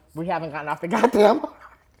 We haven't gotten off the goddamn ark.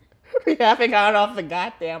 We haven't gotten off the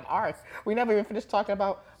goddamn ark. We never even finished talking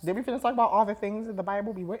about. Did we finish talking about all the things in the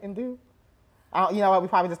Bible we wouldn't do? You know what? We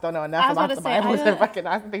probably just don't know enough about the Bible to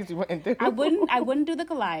recognize the things we wouldn't do. I wouldn't do the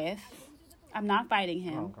Goliath. I'm not fighting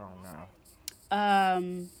him. Oh, girl,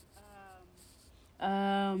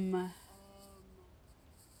 no.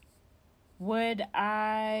 Would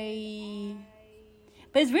I?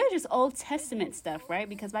 But it's really just Old Testament stuff, right?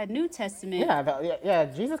 Because by New Testament, Yeah,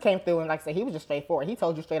 Jesus came through and like I said, he was just straightforward. He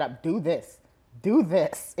told you straight up, do this. Do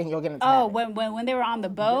this, and you'll get into Oh, heaven. when they were on the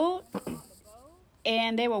boat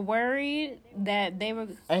and they were worried that they were.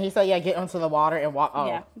 And he said, yeah, get into the water and walk. Oh.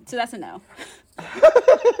 Yeah, so that's a no.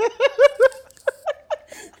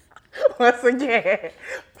 Once again.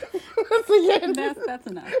 That's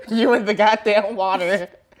a no. You in the goddamn water.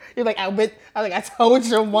 You're like, I told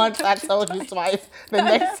you once, I told you twice. The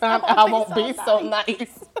next time I won't be so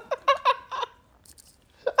nice.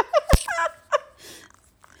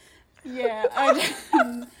 Yeah,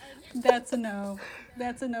 that's a no.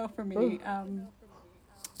 That's a no for me.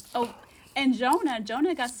 Oh, and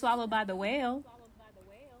Jonah got swallowed by the whale.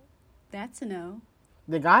 That's a no.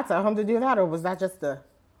 Did God tell him to do that, or was that just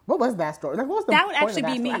what was that story? Like, what was the That would point of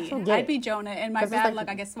actually be that story? me. I'd be Jonah, and my 'Cause it's bad like- luck,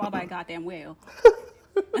 I get swallowed by a goddamn whale.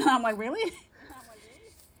 And I'm like, really?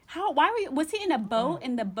 How? Why were you? Was he in a boat?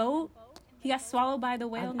 In the boat, he got swallowed by the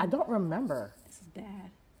whale. I don't remember. This is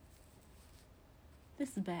bad.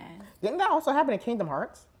 This is bad. Didn't that also happen in Kingdom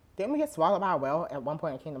Hearts? Didn't we get swallowed by a whale at one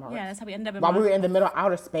point in Kingdom Hearts? Yeah, that's how we ended up in. While we were Monstro. in the middle of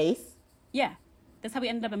outer space. Yeah, that's how we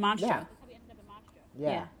ended up in Monstro. Yeah. Yeah.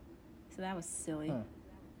 Yeah. So that was silly.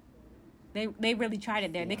 They really tried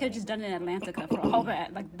it there. They could have just done it in Atlantica for all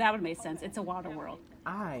that. Like that would have made sense. It's a water world.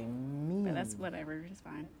 I mean. But that's whatever. It's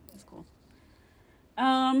fine. It's cool.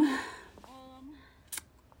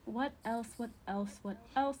 What else? What else? What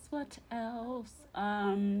else? What else?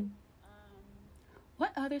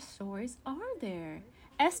 What other stories are there?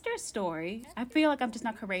 Esther's story. I feel like I'm just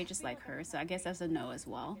not courageous like her, so I guess that's a no as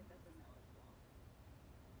well.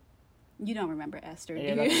 You don't remember Esther, do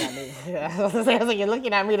You're you? looking at me. I was like, you're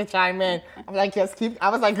looking at me to chime in. I'm like, just keep. I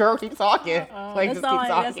was like, girl, keep talking. Like, That's just all. keep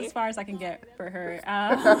That's talking. as far as I can get for her.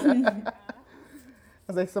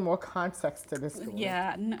 There's like some more context to this story.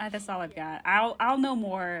 Yeah, that's all I've got. I'll know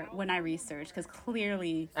more when I research because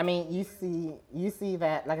clearly, I mean, you see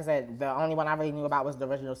that, like I said, the only one I really knew about was the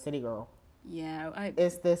original City Girl. yeah.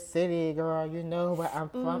 It's the city girl, you know where I'm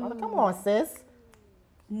from. I'm like, come on, sis.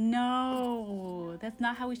 No, that's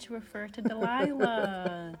not how we should refer to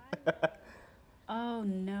Delilah. Oh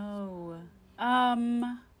no.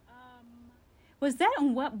 Was that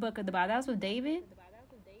in what book of the Bible? That was with David?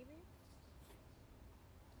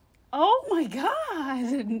 Oh my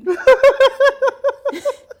God.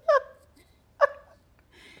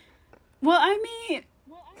 Well, I mean,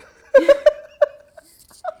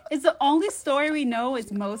 it's the only story we know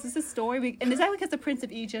is Moses' story. And is that because the Prince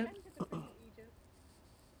of Egypt?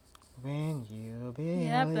 When you be.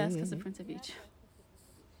 Yep, that's because the Prince of Egypt.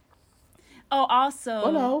 Oh, also.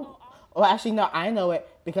 Oh no. Well, actually, no. I know it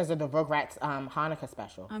because of the Rugrats Hanukkah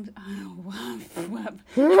special. I'm sorry, I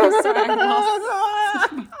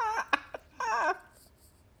lost.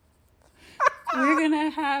 We're gonna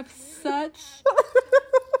have such.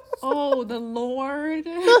 Oh, the Lord.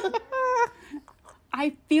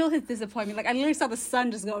 I feel his disappointment. Like I literally saw the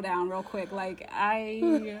sun just go down real quick. Like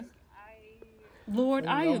Lord,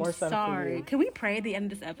 I No am more sun for sorry. you. Can we pray at the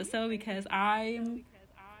end of this episode because I'm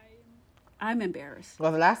embarrassed.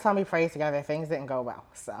 Well, the last time we prayed together, things didn't go well.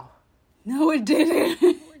 So. No, it didn't.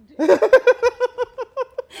 It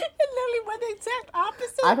literally went the exact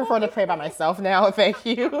opposite. I prefer to pray by myself now. Thank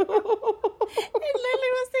you. It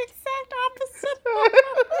literally was the exact opposite.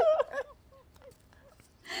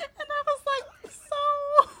 And I was like, so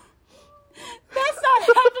that's not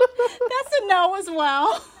happening. That's a no as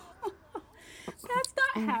well. That's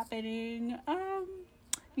not happening.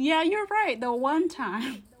 Yeah, you're right. The one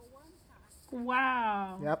time.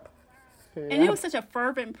 Wow. Yep. And it was such a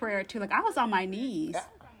fervent prayer too. Like I was on my knees.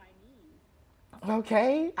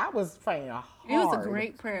 Okay. I was praying hard. It was a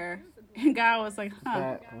great prayer. And God was like,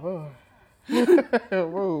 huh.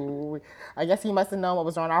 Ooh. I guess he must have known what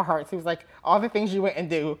was on our hearts. He was like, all the things you wouldn't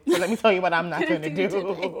do. So let me tell you what I'm not going to do.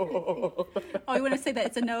 Oh, you want to say that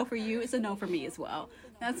it's a no for you? It's a no for me as well.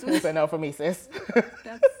 That's It's a what, no for me, sis.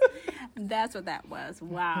 that's what that was.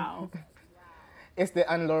 Wow. It's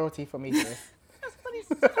the unloyalty for me, sis. That's what he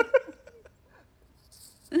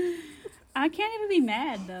said. I can't even be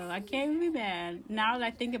mad though. I can't even be mad. Now that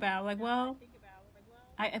I think about it, I'm like, well,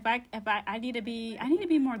 I need to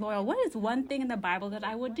be more loyal. What is one thing in the Bible that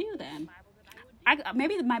I would do then?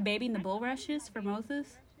 Maybe my baby in the bulrushes for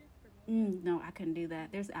Moses. No, I couldn't do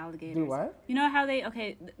that. There's alligators. Do what? You know how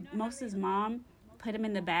Moses' mom put him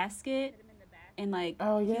in the basket and like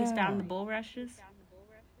Oh, he was yeah. found in the bulrushes.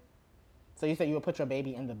 So you said you would put your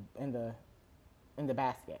baby in the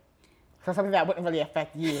basket. So something that wouldn't really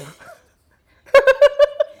affect you.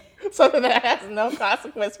 Something that has no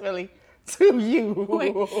consequence really to you.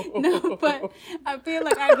 Wait, no, but I feel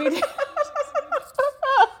like I'd be.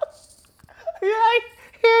 Yeah,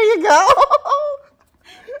 here you go.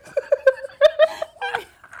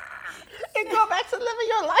 It go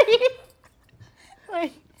your life.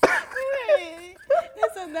 Like,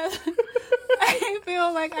 it's another. I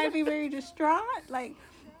feel like I'd be very distraught, like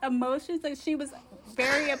emotions. Like she was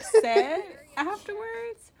very upset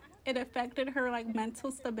afterwards. It affected her like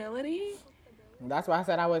mental stability. That's why I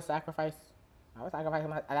said I would sacrifice. I would sacrifice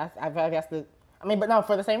my. I feel like that's the. I mean, but no,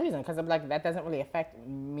 for the same reason, because I'm like that doesn't really affect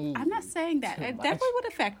me. I'm not saying that too it much. definitely would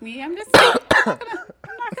affect me. I'm just saying I'm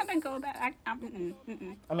not gonna go that. I mean,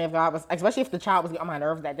 if God was, especially if the child was on my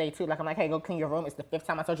nerves that day too. Like I'm like, hey, go clean your room. It's the 5th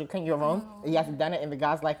time I told you to clean your room. Oh. And he hasn't done it, and the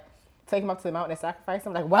God's like, take him up to the mountain and sacrifice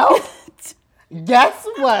him. Like, well, guess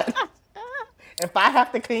what? If I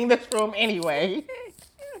have to clean this room anyway.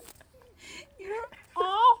 You're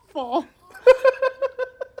awful.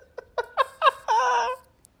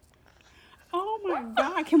 Oh my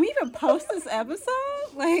god! Can we even post this episode?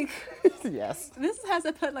 Like, Yes. this has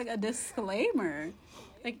to put like a disclaimer.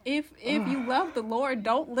 Like, if you love the Lord,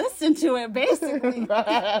 don't listen to it. Basically,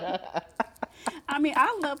 I mean,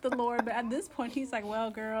 I love the Lord, but at this point, He's like,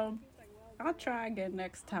 "Well, girl, I'll try again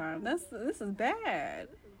next time." This is bad.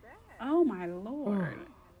 Oh my Lord!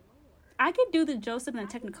 I could do the Joseph and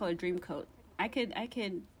the Technicolor Dreamcoat. I could.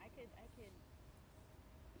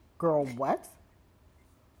 Girl, what?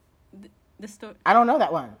 The story. I don't know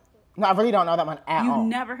that one. No, I really don't know that one at all. You've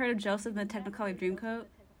never heard of Joseph and the Technicolor Dreamcoat?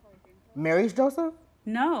 Mary's Joseph?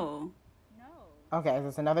 No. Okay, is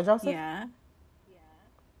this another Joseph? Yeah.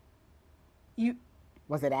 You.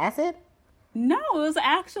 Was it acid? No, it was an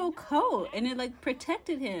actual coat, and it like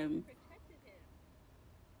protected him.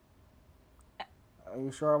 Are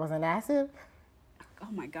you sure it wasn't acid?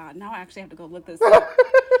 Oh my god! Now I actually have to go look this up.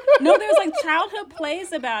 No, there's like childhood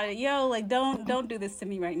plays about it. Yo, like don't do this to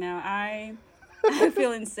me right now. I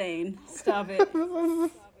feel insane. Stop it.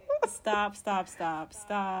 Stop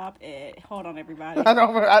it. Hold on, everybody. I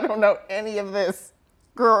don't know any of this.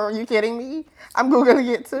 Girl, are you kidding me? I'm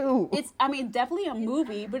Googling it too. It's definitely a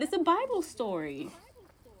movie, but it's a Bible story.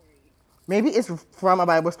 Maybe it's from a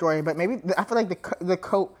Bible story, but maybe I feel like the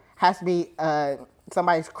coat has to be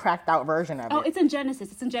somebody's cracked out version of it. Oh, it's in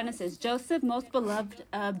Genesis. Joseph, most beloved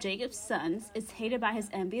of Jacob's sons, is hated by his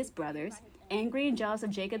envious brothers. Angry and jealous of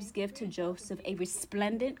Jacob's gift to Joseph, a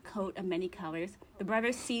resplendent coat of many colors, the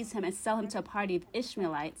brothers seize him and sell him to a party of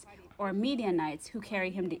Ishmaelites or Midianites who carry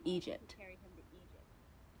him to Egypt.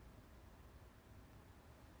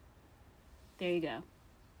 There you go.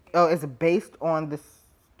 Oh, it's based on the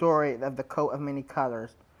story of the coat of many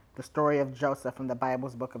colors, the story of Joseph from the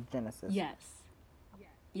Bible's book of Genesis. Yes.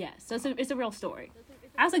 So it's a real story.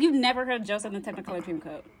 I was like, you've never heard of Joseph and the Technicolor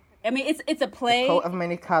Dreamcoat. I mean, it's a play. The coat of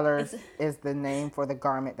many colors is the name for the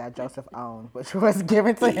garment that Joseph owned, which was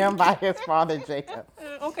given to him by his father Jacob.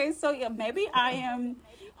 Okay, so yeah, maybe I am.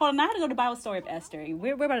 Hold on, I had to go to the Bible story of Esther.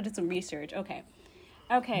 We're about to do some research. Okay.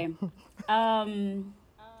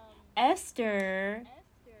 Esther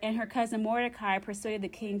and her cousin Mordecai persuaded the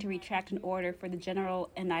king to retract an order for the general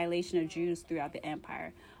annihilation of Jews throughout the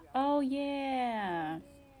empire. Oh yeah.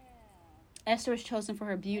 Esther was chosen for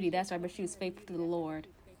her beauty. That's right, but she was faithful to the Lord.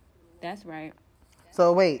 That's right.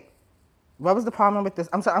 So wait, what was the problem with this?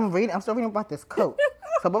 I'm still reading about this coat.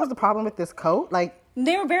 So what was the problem with this coat? Like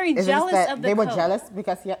they were very jealous of the they coat. were jealous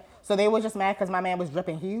because so they were just mad because my man was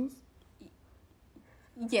dripping hues.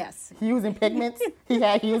 Yes. Hues and pigments. He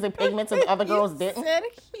had hues and pigments and the other girls didn't. Said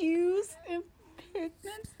hues and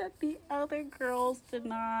pigments that the other girls did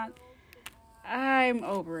not. I'm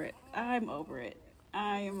over it.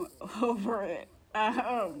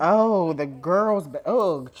 Oh, the girls.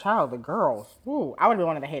 Oh, child, the girls. Ooh, I would be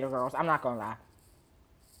one of the hater girls. I'm not gonna lie.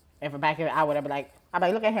 If back then I would have been like, I'd be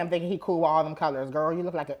like, look at him thinking he cool with all them colors. Girl, you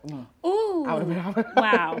look like a. Ooh. I would have been.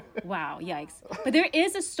 Wow, yikes. But there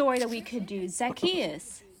is a story that we could do.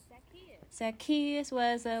 Zacchaeus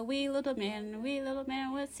was a wee little man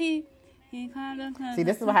was he. See,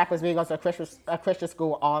 this is what happens when you go to a Christian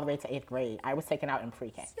school all the way to 8th grade. I was taken out in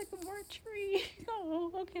pre-K. Sycamore tree.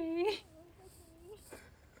 Oh, okay.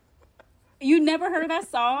 You never heard that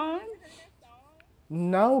song?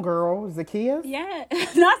 No, girl. Zacchaeus? Yeah.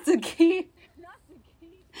 Not Zacchaeus.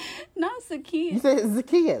 You said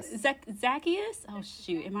Zacchaeus. Zacchaeus? Oh,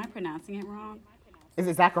 shoot. Am I pronouncing it wrong? Is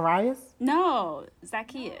it Zacharias? No.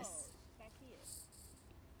 Zacchaeus.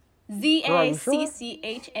 Zacchaeus.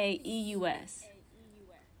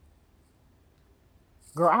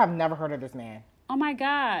 Girl, I have never heard of this man. Oh my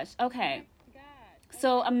gosh. Okay.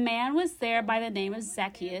 So a man was there by the name of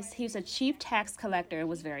Zacchaeus. He was a chief tax collector and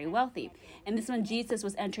was very wealthy. And this is when Jesus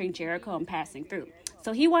was entering Jericho and passing through.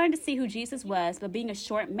 So he wanted to see who Jesus was, but being a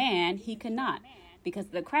short man, he could not. Because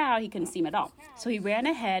of the crowd, he couldn't see him at all. So he ran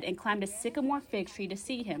ahead and climbed a sycamore fig tree to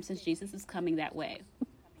see him, since Jesus was coming that way.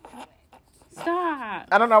 Stop.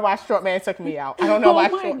 I don't know why Short Man took me out. I don't know Oh why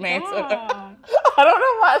my Short Man took. God. I don't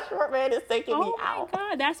know why Short Man is taking me Oh my out.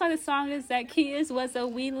 God. That's why the song is that Zacchaeus was a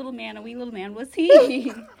wee little man was he.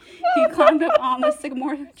 He climbed up on the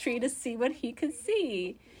sycamore tree to see what he could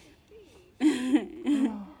see.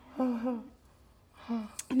 And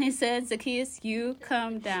they said, Zacchaeus, you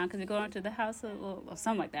come down because you're going to the house of, or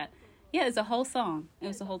something like that. Yeah, it's a whole song. It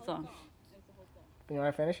was a whole song. You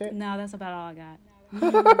want to finish it? No, that's about all I got.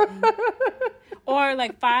 Or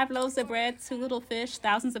like 5 loaves of bread, 2 little fish,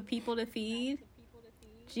 thousands of people to feed.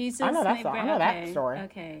 Jesus I know that made song. bread. I know that Okay, story.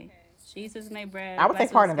 okay. Jesus made bread. I would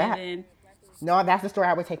take blessed part was in that. given. No, that's the story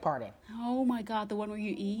I would take part in. Oh my God, the one where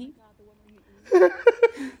you eat?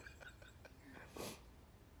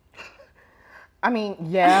 I mean,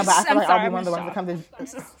 yeah, but I feel I'm like sorry, I'll be I'm one of the in ones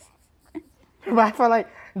to shock. come to. But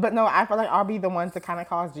I feel like I'll be the one to kind of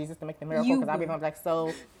cause Jesus to make the miracle You because I'll be the will. one like,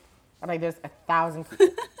 so, I'm like, there's 1,000 people.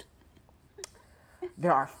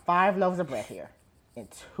 There are 5 loaves of bread here and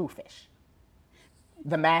 2 fish.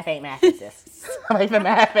 The math ain't mathing, sis. Like, the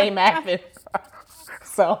math ain't mathing.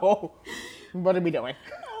 So, what are we doing?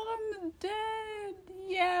 I'm dead.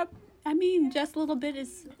 Yeah. I mean, just a little bit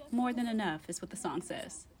is more than enough, is what the song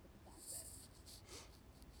says.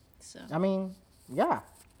 So, I mean, yeah.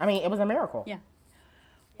 I mean, it was a miracle. yeah.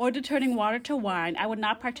 Or to turning water to wine. I would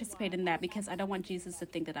not participate in that because I don't want Jesus to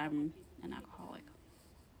think that I'm an alcoholic.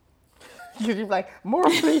 You'd be like, more,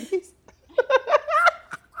 please.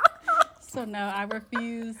 So no, I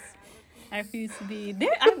refuse. I refuse to be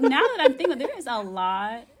there. Now that I'm thinking, there is a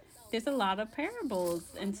lot. There's a lot of parables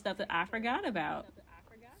and stuff that I forgot about.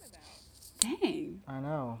 Dang. I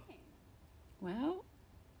know. Well,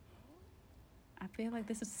 I feel like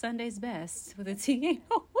this is Sunday's best with the tea ain't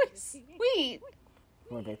always sweet.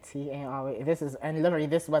 Well, the tea ain't always. And literally,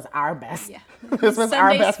 this was our best. Yeah. This was our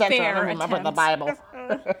Sunday's best at trying fair to remember the attempt. Bible.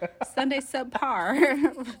 Sunday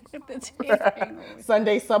subpar with the tea ain't always.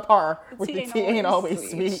 Sunday subpar with tea the ain't tea ain't always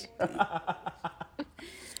always sweet. sweet.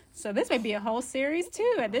 So this may be a whole series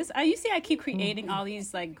too. And this, you see, I keep creating all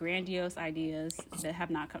these like grandiose ideas that have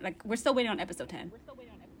not come. Like we're still waiting on episode 10.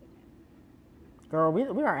 Girl, we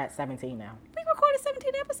are at 17 now. We recorded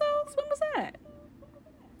 17 episodes. When was that?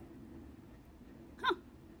 Huh?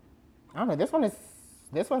 I don't know. This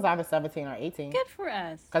one's either 17 or 18. Good for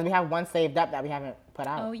us. Because we have one saved up that we haven't put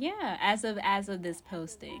out. Oh yeah, as of this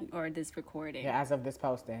posting or this recording. Yeah, as of this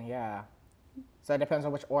posting, yeah. So it depends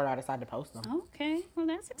on which order I decide to post them. Okay, well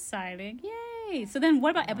that's exciting. Yay! So then, what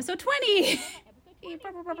about episode 20?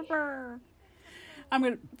 I'm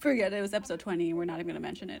gonna forget it was episode 20. We're not even gonna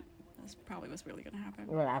mention it. That's probably what's really gonna happen.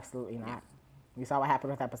 Well, absolutely not. You saw what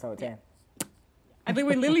happened with episode 10. I think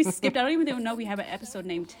we literally skipped. I don't even know we have an episode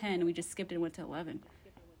named 10. We just skipped it and went to 11.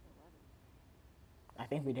 I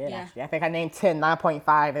think we did, Yeah. actually. I think I named 10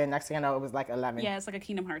 9.5, and then next thing I know, it was like 11. Yeah, it's like a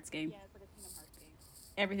Kingdom Hearts game.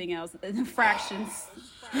 Everything else, the fractions.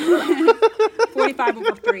 45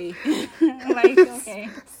 over 3. Like, okay.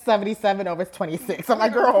 77 over 26. I'm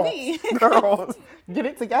like, girls, get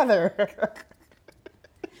it together.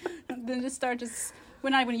 Then we're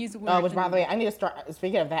not even use the word. Which, by the way, I need to start,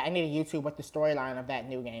 speaking of that, I need to YouTube what the storyline of that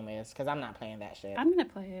new game is, because I'm not playing that shit. I'm gonna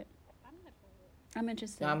play it. I'm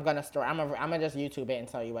interested. I'm gonna just YouTube it and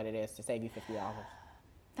tell you what it is to save you $50.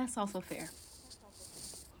 That's also fair.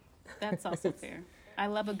 That's also fair. I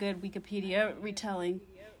love a good Wikipedia retelling.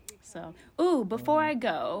 So, before I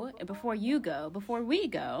go, before we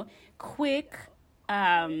go, quick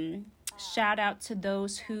shout out to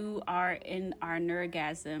those who are in our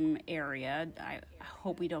Nerdgasm area. I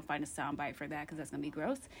hope we don't find a soundbite for that because that's gonna be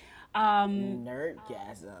gross.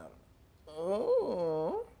 Nerdgasm.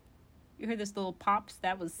 Ooh. You heard this little pops?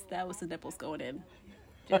 That was the nipples going in.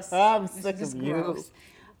 Just, I'm it's sick just of you. gross.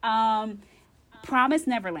 Promise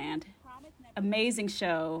Neverland. Amazing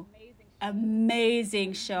show. I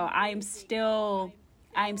am still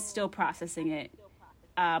processing it.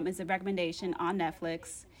 It's a recommendation on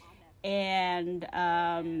Netflix. And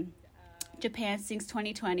Japan Sings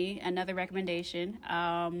 2020, another recommendation.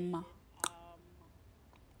 And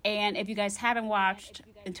if you guys haven't watched,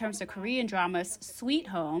 in terms of Korean dramas, Sweet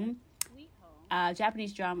Home,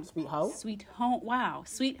 Japanese drama. Sweet Home? Sweet Home. Wow.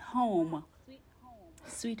 Sweet Home.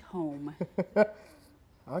 Sweet Home.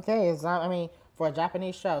 Okay, it's not, I mean, for a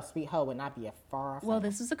Japanese show, Sweet Home would not be a far off. Well,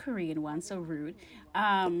 this is a Korean one, so rude.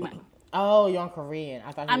 Oh, you're on Korean.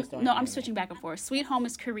 I thought you were still on I'm Korean. switching back and forth. Sweet Home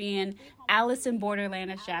is Korean. Alice in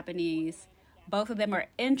Borderland is Japanese. Both of them are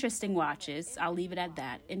interesting watches. I'll leave it at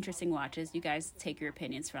that. Interesting watches. You guys take your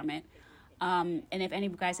opinions from it. And if any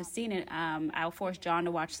of you guys have seen it, I'll force John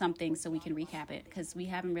to watch something so we can recap it because we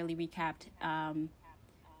haven't really recapped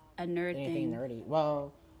a nerd Anything thing. nerdy.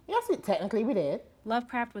 Well, Yes, technically we did.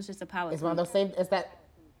 Lovecraft was just a pilot. It's one of those same. It's that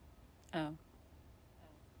Oh.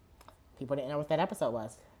 people didn't know what that episode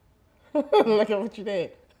was. Look at what you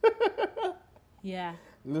did. Yeah.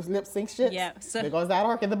 Loose lip sync shit. Yeah. So There goes that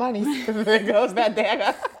arc and the bunnies. There goes that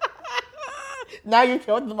dagger. Now you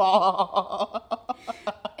killed them all.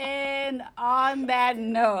 and on that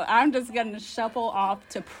note, I'm just gonna shuffle off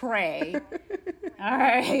to pray. All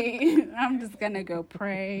right. I'm just gonna go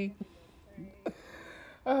pray.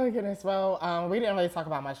 Oh goodness. Well, we didn't really talk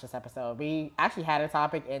about much this episode. We actually had a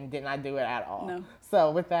topic and did not do it at all. No.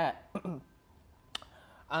 So with that,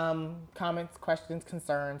 comments, questions,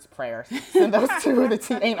 concerns, prayers, send those to the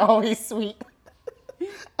tea ain't always sweet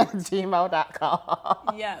at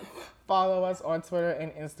gmail.com. Yes. Follow us on Twitter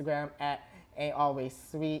and Instagram at ain't always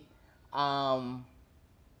sweet. Let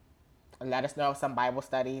us know some Bible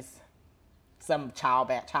studies. Some child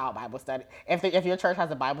Bible study. If your church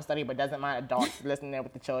has a Bible study but doesn't mind adults listening there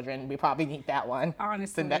with the children, we probably need that one.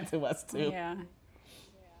 Honestly. Send that to us too. Yeah.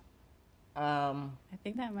 I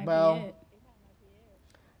think that might be it.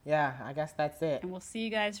 Yeah, I guess that's it. And we'll see you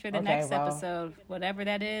guys for the Okay, next well, episode, whatever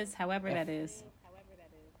that is, however that is.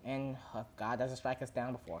 And if God doesn't strike us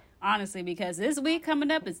down before. Honestly, because this week coming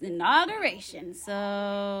up is inauguration,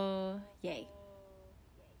 so yay.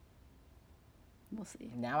 We'll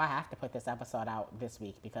see. Now I have to put this episode out this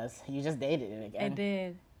week because you just dated it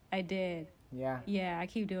again. I did. Yeah. Yeah, I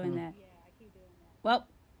keep doing that. Well.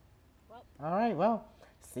 All right, well,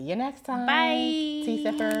 see you next time. Bye. Tea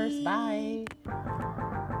sippers. Bye.